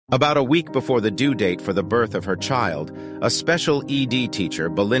About a week before the due date for the birth of her child, a special ED teacher,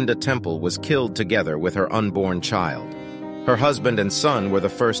 Belinda Temple, was killed together with her unborn child. Her husband and son were the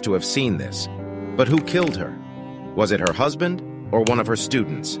first to have seen this. But who killed her? Was it her husband or one of her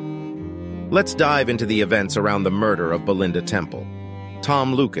students? Let's dive into the events around the murder of Belinda Temple.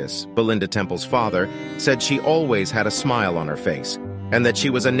 Tom Lucas, Belinda Temple's father, said she always had a smile on her face and that she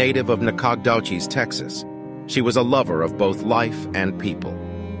was a native of Nacogdoches, Texas. She was a lover of both life and people.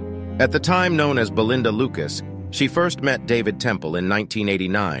 At the time known as Belinda Lucas, she first met David Temple in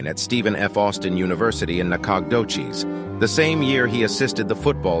 1989 at Stephen F. Austin University in Nacogdoches, the same year he assisted the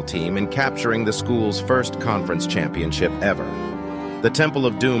football team in capturing the school's first conference championship ever. The Temple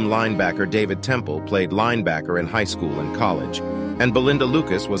of Doom linebacker David Temple played linebacker in high school and college, and Belinda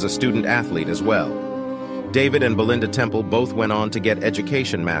Lucas was a student athlete as well. David and Belinda Temple both went on to get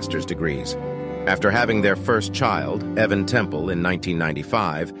education master's degrees. After having their first child, Evan Temple, in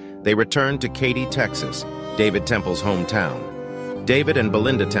 1995, they returned to Katy, Texas, David Temple's hometown. David and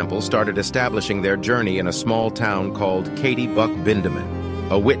Belinda Temple started establishing their journey in a small town called Katy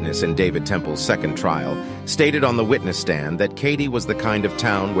Buck-Bindeman. A witness in David Temple's second trial stated on the witness stand that Katy was the kind of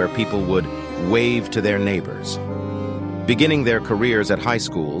town where people would wave to their neighbors. Beginning their careers at high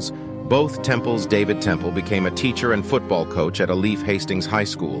schools, both Temple's David Temple became a teacher and football coach at Leaf Hastings High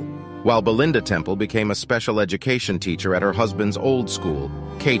School, while Belinda Temple became a special education teacher at her husband's old school,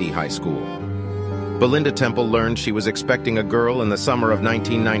 Katy High School. Belinda Temple learned she was expecting a girl in the summer of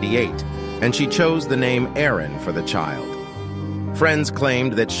 1998, and she chose the name Erin for the child. Friends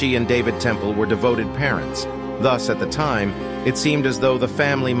claimed that she and David Temple were devoted parents. Thus, at the time, it seemed as though the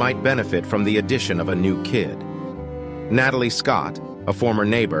family might benefit from the addition of a new kid. Natalie Scott, a former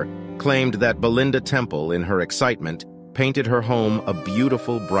neighbor, claimed that Belinda Temple, in her excitement, painted her home a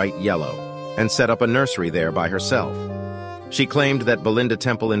beautiful bright yellow and set up a nursery there by herself. She claimed that Belinda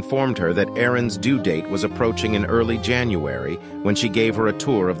Temple informed her that Erin's due date was approaching in early January when she gave her a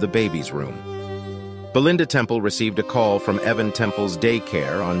tour of the baby's room. Belinda Temple received a call from Evan Temple's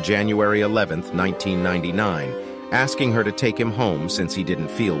daycare on January 11, 1999, asking her to take him home since he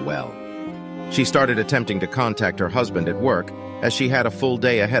didn't feel well. She started attempting to contact her husband at work as she had a full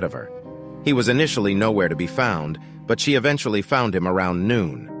day ahead of her. He was initially nowhere to be found, but she eventually found him around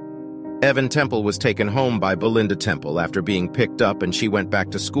noon. Evan Temple was taken home by Belinda Temple after being picked up, and she went back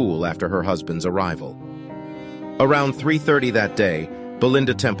to school after her husband's arrival. Around 3:30 that day,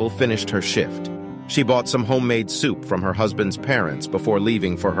 Belinda Temple finished her shift. She bought some homemade soup from her husband's parents before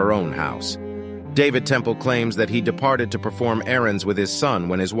leaving for her own house. David Temple claims that he departed to perform errands with his son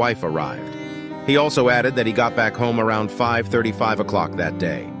when his wife arrived. He also added that he got back home around 5:35 o'clock that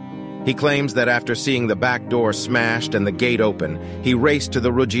day. He claims that after seeing the back door smashed and the gate open, he raced to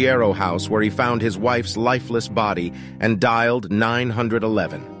the Ruggiero house where he found his wife's lifeless body and dialed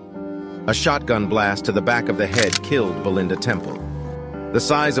 911. A shotgun blast to the back of the head killed Belinda Temple. The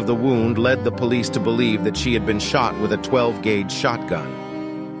size of the wound led the police to believe that she had been shot with a 12-gauge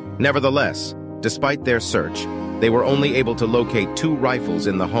shotgun. Nevertheless, despite their search, they were only able to locate 2 rifles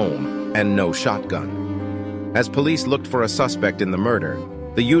in the home and no shotgun. As police looked for a suspect in the murder,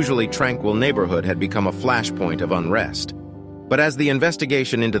 the usually tranquil neighborhood had become a flashpoint of unrest. But as the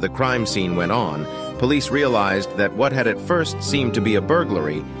investigation into the crime scene went on, police realized that what had at first seemed to be a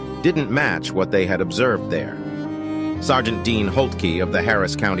burglary didn't match what they had observed there. Sergeant Dean Holtke of the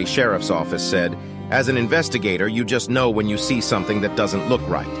Harris County Sheriff's Office said, "As an investigator, you just know when you see something that doesn't look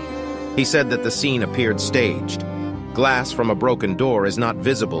right." He said that the scene appeared staged. Glass from a broken door is not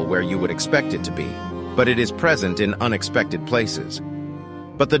visible where you would expect it to be, but it is present in unexpected places.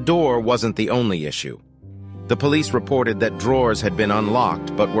 But the door wasn't the only issue. The police reported that drawers had been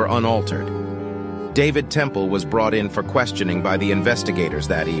unlocked but were unaltered. David Temple was brought in for questioning by the investigators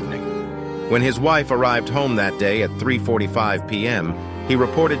that evening. When his wife arrived home that day at 3:45 p.m., he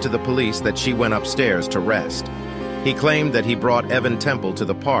reported to the police that she went upstairs to rest. He claimed that he brought Evan Temple to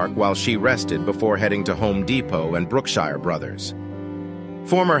the park while she rested before heading to Home Depot and Brookshire Brothers.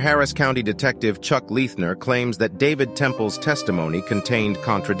 Former Harris County Detective Chuck Leithner claims that David Temple's testimony contained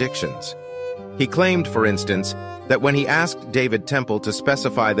contradictions. He claimed, for instance, that when he asked David Temple to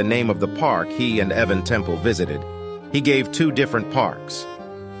specify the name of the park he and Evan Temple visited, he gave 2 different parks.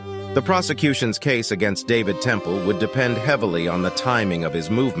 The prosecution's case against David Temple would depend heavily on the timing of his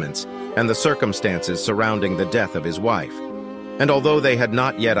movements and the circumstances surrounding the death of his wife. And although they had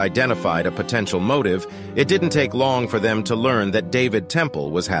not yet identified a potential motive, it didn't take long for them to learn that David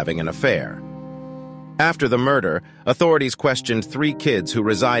Temple was having an affair. After the murder, authorities questioned 3 kids who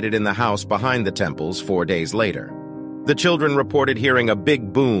resided in the house behind the Temples 4 days later. The children reported hearing a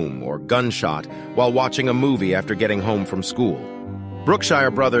big boom or gunshot while watching a movie after getting home from school. Brookshire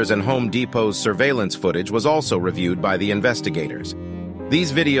Brothers and Home Depot's surveillance footage was also reviewed by the investigators.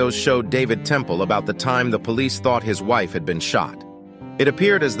 These videos showed David Temple about the time the police thought his wife had been shot. It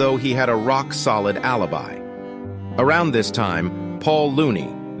appeared as though he had a rock-solid alibi. Around this time, Paul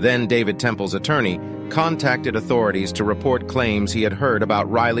Looney, then David Temple's attorney, contacted authorities to report claims he had heard about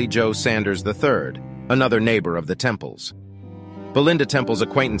Riley Joe Sanders III, another neighbor of the Temples. Belinda Temple's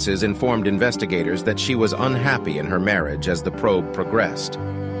acquaintances informed investigators that she was unhappy in her marriage as the probe progressed.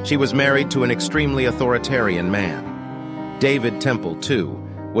 She was married to an extremely authoritarian man. David Temple, too,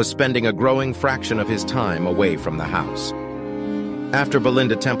 was spending a growing fraction of his time away from the house. After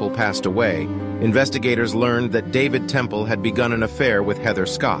Belinda Temple passed away, investigators learned that David Temple had begun an affair with Heather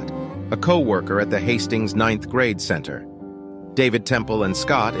Scott, a co-worker at the Hastings 9th Grade Center. David Temple and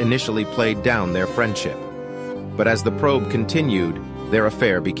Scott initially played down their friendship, but as the probe continued, their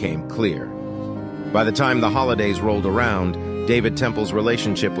affair became clear. By the time the holidays rolled around, David Temple's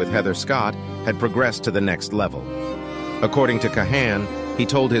relationship with Heather Scott had progressed to the next level. According to Cahan, he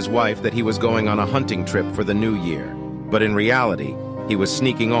told his wife that he was going on a hunting trip for the new year, but in reality, he was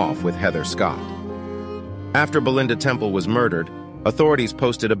sneaking off with Heather Scott. After Belinda Temple was murdered, authorities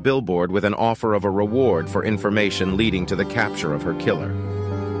posted a billboard with an offer of a reward for information leading to the capture of her killer.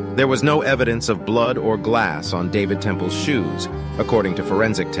 There was no evidence of blood or glass on David Temple's shoes, according to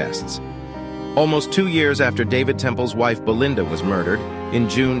forensic tests. Almost 2 years after David Temple's wife Belinda was murdered, in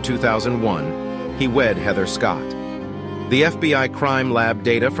June 2001, he wed Heather Scott. The FBI crime lab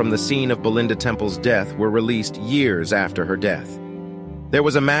data from the scene of Belinda Temple's death were released years after her death. There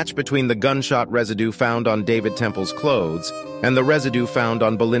was a match between the gunshot residue found on David Temple's clothes and the residue found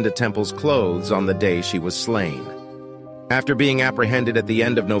on Belinda Temple's clothes on the day she was slain. After being apprehended at the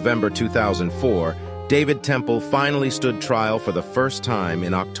end of November 2004, David Temple finally stood trial for the first time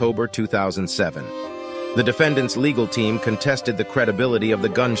in October 2007. The defendant's legal team contested the credibility of the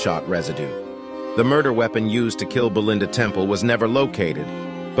gunshot residue. The murder weapon used to kill Belinda Temple was never located,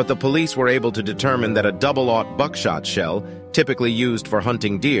 but the police were able to determine that a double-aught buckshot shell, typically used for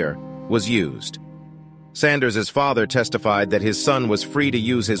hunting deer, was used. Sanders's father testified that his son was free to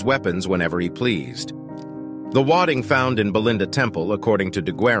use his weapons whenever he pleased. The wadding found in Belinda Temple, according to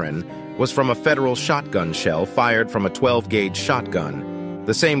De Guerin, was from a federal shotgun shell fired from a 12-gauge shotgun,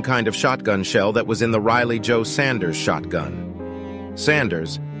 the same kind of shotgun shell that was in the Riley Joe Sanders shotgun.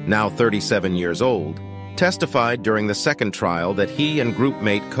 Sanders, now 37 years old, testified during the second trial that he and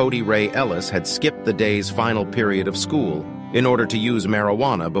groupmate Cody Ray Ellis had skipped the day's final period of school in order to use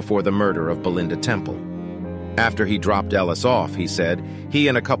marijuana before the murder of Belinda Temple. After he dropped Ellis off, he said, he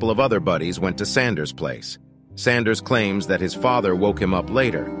and a couple of other buddies went to Sanders' place. Sanders claims that his father woke him up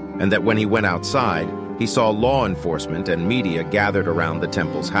later, and that when he went outside, he saw law enforcement and media gathered around the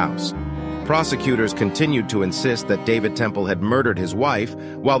Temple's house. Prosecutors continued to insist that David Temple had murdered his wife,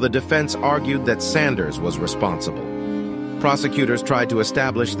 while the defense argued that Sanders was responsible. Prosecutors tried to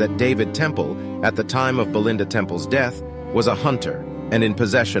establish that David Temple, at the time of Belinda Temple's death, was a hunter and in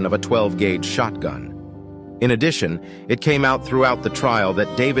possession of a 12-gauge shotgun. In addition, it came out throughout the trial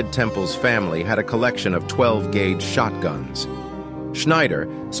that David Temple's family had a collection of 12-gauge shotguns. Schneider,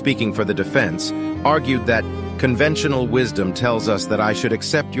 speaking for the defense, argued that conventional wisdom tells us that I should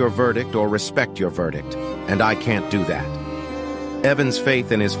accept your verdict or respect your verdict, and I can't do that. Evan's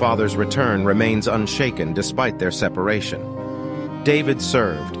faith in his father's return remains unshaken despite their separation. David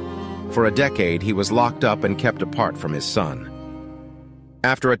served. For a decade, he was locked up and kept apart from his son.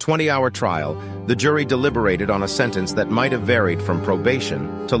 After a 20-hour trial, the jury deliberated on a sentence that might have varied from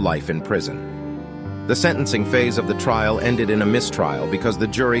probation to life in prison. The sentencing phase of the trial ended in a mistrial because the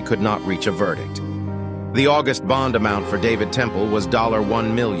jury could not reach a verdict. The August bond amount for David Temple was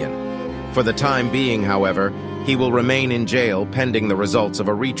 $1 million. For the time being, however, he will remain in jail pending the results of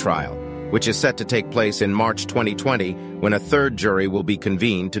a retrial, which is set to take place in March 2020 when a third jury will be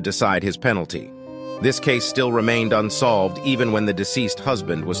convened to decide his penalty. This case still remained unsolved even when the deceased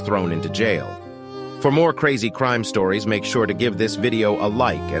husband was thrown into jail. For more crazy crime stories, make sure to give this video a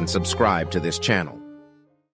like and subscribe to this channel.